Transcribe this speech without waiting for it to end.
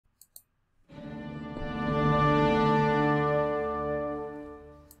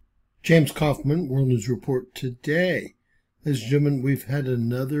James Kaufman, World News Report today. Ladies and gentlemen, we've had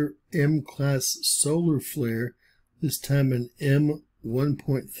another M-class solar flare, this time an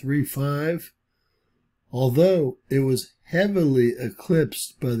M1.35. Although it was heavily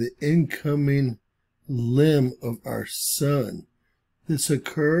eclipsed by the incoming limb of our sun. This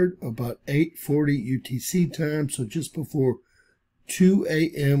occurred about 8:40 UTC time, so just before 2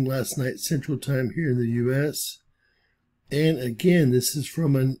 a.m. last night Central Time here in the U.S. And again, this is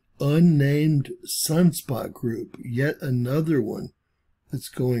from an unnamed sunspot group, yet another one that's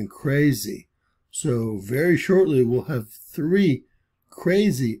going crazy. So very shortly we'll have 3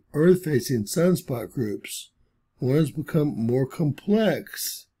 crazy Earth-facing sunspot groups. One has become more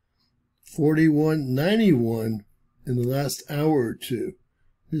complex, 4191 in the last hour or two.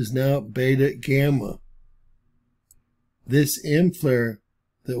 It is now Beta Gamma. This M flare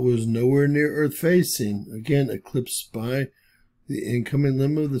that was nowhere near Earth-facing, again eclipsed by the incoming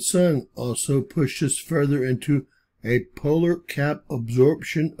limb of the sun, also pushed us further into a polar cap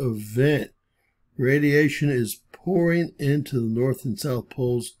absorption event. Radiation is pouring into the north and south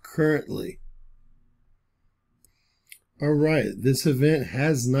poles currently. Alright, this event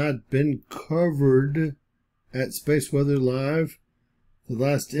has not been covered at Space Weather Live. The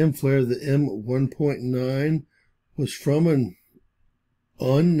last M flare, the M1.9, was from an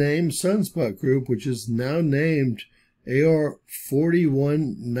unnamed sunspot group, which is now named AR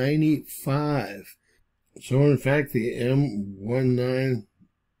 4195. So in fact, the M19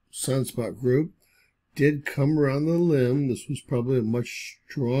 sunspot group did come around the limb. This was probably a much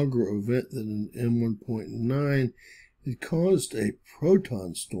stronger event than an M1.9. It caused a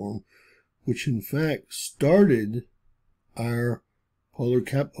proton storm, which in fact started our polar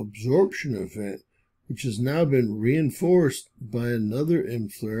cap absorption event, which has now been reinforced by another M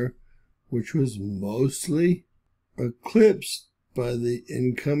flare, which was mostly eclipsed by the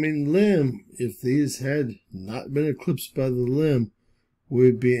incoming limb. If these had not been eclipsed by the limb,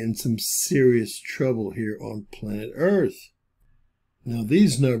 we'd be in some serious trouble here on planet Earth. Now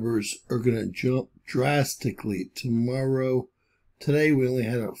these numbers are going to jump drastically tomorrow. Today we only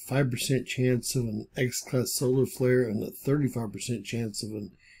had a 5% chance of an X-class solar flare and a 35% chance of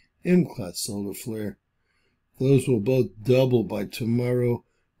an M-class solar flare. Those will both double by tomorrow.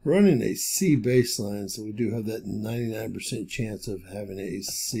 Running a C baseline, so we do have that 99% chance of having a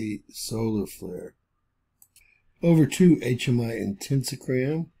C solar flare. Over to HMI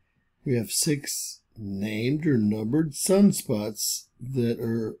intensogram, we have 6 named or numbered sunspots that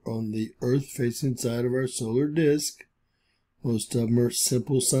are on the Earth-facing side of our solar disk. Most of them are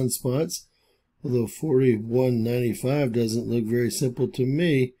simple sunspots, although 4195 doesn't look very simple to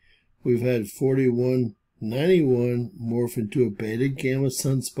me. We've had 4191 morph into a beta gamma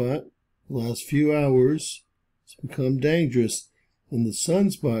sunspot the last few hours. It's become dangerous. And the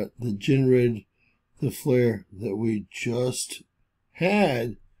sunspot that generated the flare that we just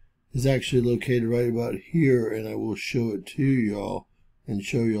had is actually located right about here, and I will show it to y'all and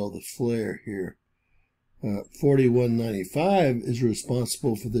show y'all the flare here. 4195 is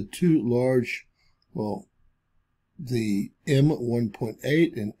responsible for the 2 large, well, the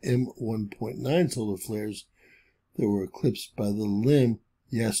M1.8 and M1.9 solar flares that were eclipsed by the limb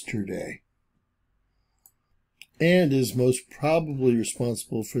yesterday, and is most probably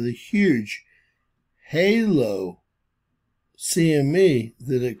responsible for the huge halo CME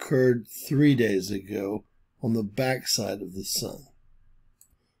that occurred 3 days ago on the backside of the sun.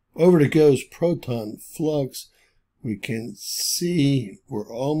 Over to GOES proton flux. We can see we're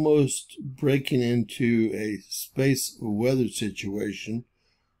almost breaking into a space weather situation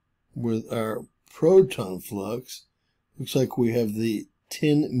with our proton flux. Looks like we have the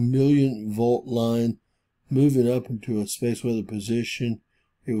 10 million volt line moving up into a space weather position.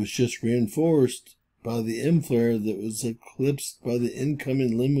 It was just reinforced by the M flare that was eclipsed by the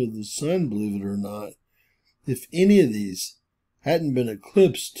incoming limb of the sun, believe it or not. If any of these hadn't been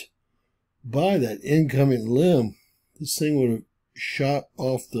eclipsed by that incoming limb, this thing would have shot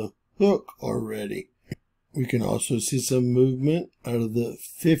off the hook already. We can also see some movement out of the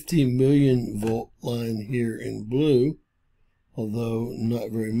 50 million volt line here in blue, although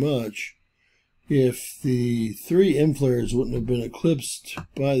not very much. If the 3 M flares wouldn't have been eclipsed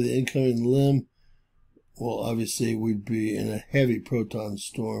by the incoming limb, well, obviously we'd be in a heavy proton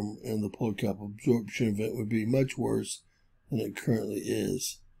storm, and the polar cap absorption event would be much worse than it currently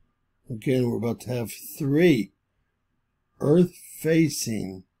is. Again, we're about to have 3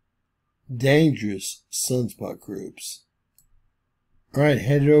 Earth-facing dangerous sunspot groups. All right,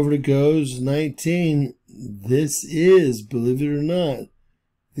 headed over to GOES 19. This is, believe it or not,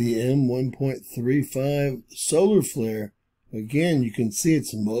 the M1.35 solar flare Again, you can see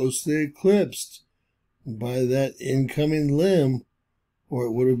it's mostly eclipsed by that incoming limb, or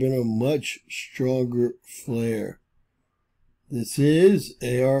it would have been a much stronger flare. This is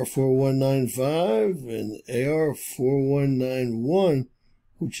AR4195 and AR4191,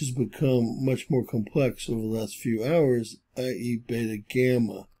 which has become much more complex over the last few hours, i.e. beta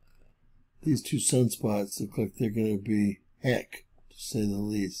gamma. These two sunspots look like they're going to be heck, to say the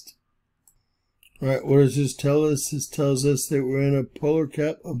least. Alright, what does this tell us? This tells us that we're in a polar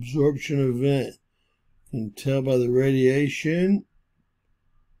cap absorption event. You can tell by the radiation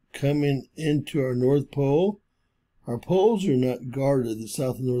coming into our North Pole. Our poles are not guarded. The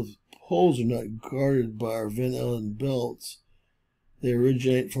South and North Poles are not guarded by our Van Allen belts. They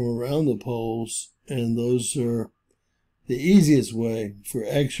originate from around the poles, and those are the easiest way for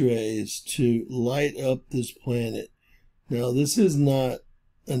X-rays to light up this planet. Now, this is not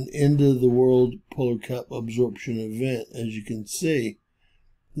an end-of-the-world polar cap absorption event. As you can see,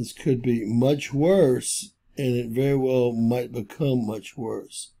 this could be much worse, and it very well might become much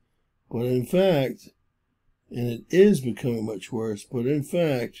worse. But in fact, and it is becoming much worse, but in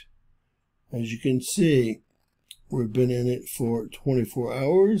fact, as you can see, we've been in it for 24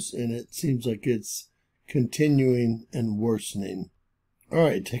 hours, and it seems like it's continuing and worsening.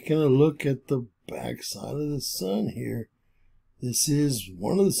 Alright, taking a look at the backside of the sun here. This is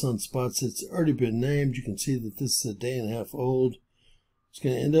one of the sunspots that's already been named. You can see that this is a day and a half old. It's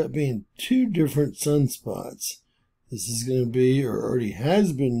going to end up being two different sunspots. This is going to be, or already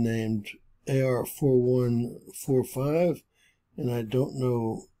has been named, AR4145, and I don't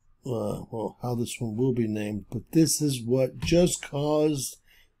know how this one will be named, but this is what just caused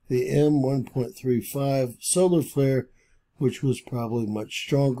the M1.35 solar flare, which was probably much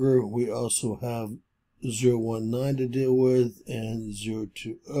stronger. We also have 019 to deal with and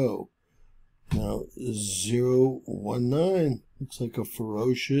 020. Now 019 looks like a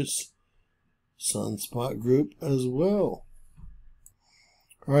ferocious sunspot group as well.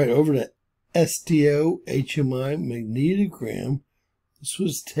 Alright, over to STO HMI magnetogram. This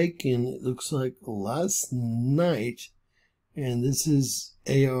was taken, it looks like, last night, and this is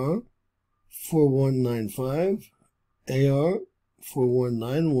AR4195,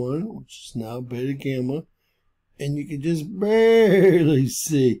 AR4191, which is now beta gamma, and you can just barely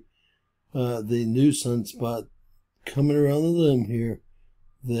see the new sunspot coming around the limb here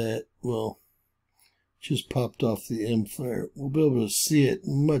that, well, just popped off the M flare. We'll be able to see it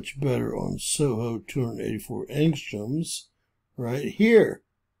much better on SOHO 284 angstroms right here.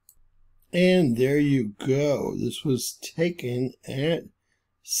 And there you go. This was taken at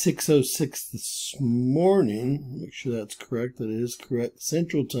 6:06 this morning. Make sure that's correct. That is correct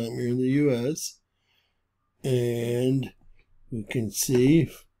Central Time here in the U.S. And we can see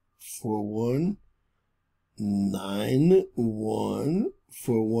 4191,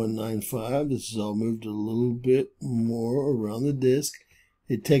 4195. This is all moved a little bit more around the disk.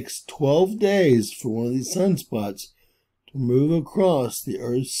 It takes 12 days for one of these sunspots to move across the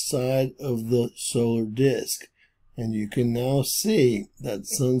Earth's side of the solar disk. And you can now see that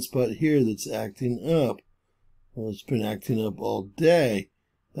sunspot here that's acting up. Well, it's been acting up all day.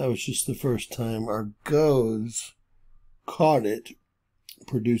 That was just the first time our GOES caught it,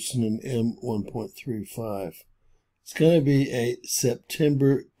 producing an M1.35. It's going to be a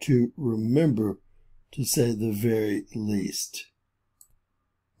September to remember, to say the very least.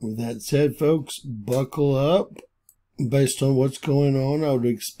 With that said, folks, buckle up. Based on what's going on, I would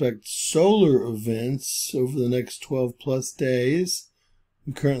expect solar events over the next 12 plus days.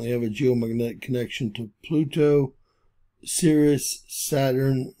 We currently have a geomagnetic connection to Pluto, Sirius,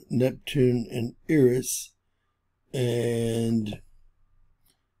 Saturn, Neptune, and Eris. And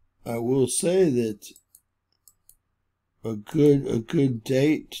I will say that a good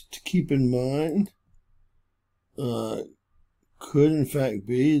date to keep in mind could in fact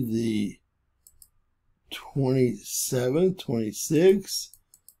be the 27th, 26th.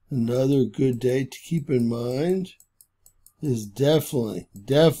 Another good date to keep in mind is definitely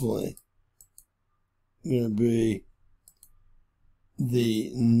going to be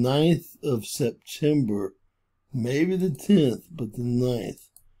the 9th of September, maybe the 10th, but the 9th.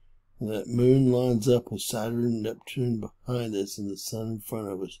 That moon lines up with Saturn and Neptune behind us and the sun in front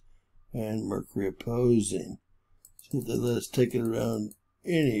of us and Mercury opposing. See if they let us take it around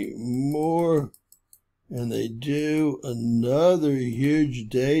any more. And they do. Another huge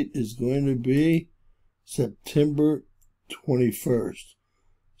date is going to be September 21st.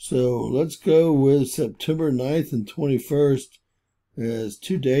 So let's go with September 9th and 21st as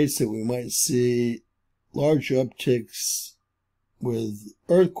two dates that we might see large upticks with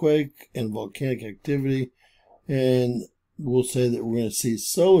earthquake and volcanic activity, and we'll say that we're going to see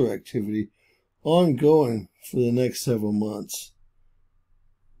solar activity ongoing for the next several months.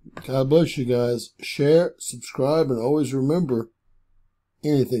 God bless you guys. Share, subscribe, and always remember,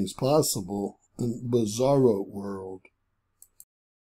 anything's possible in Bizarro World.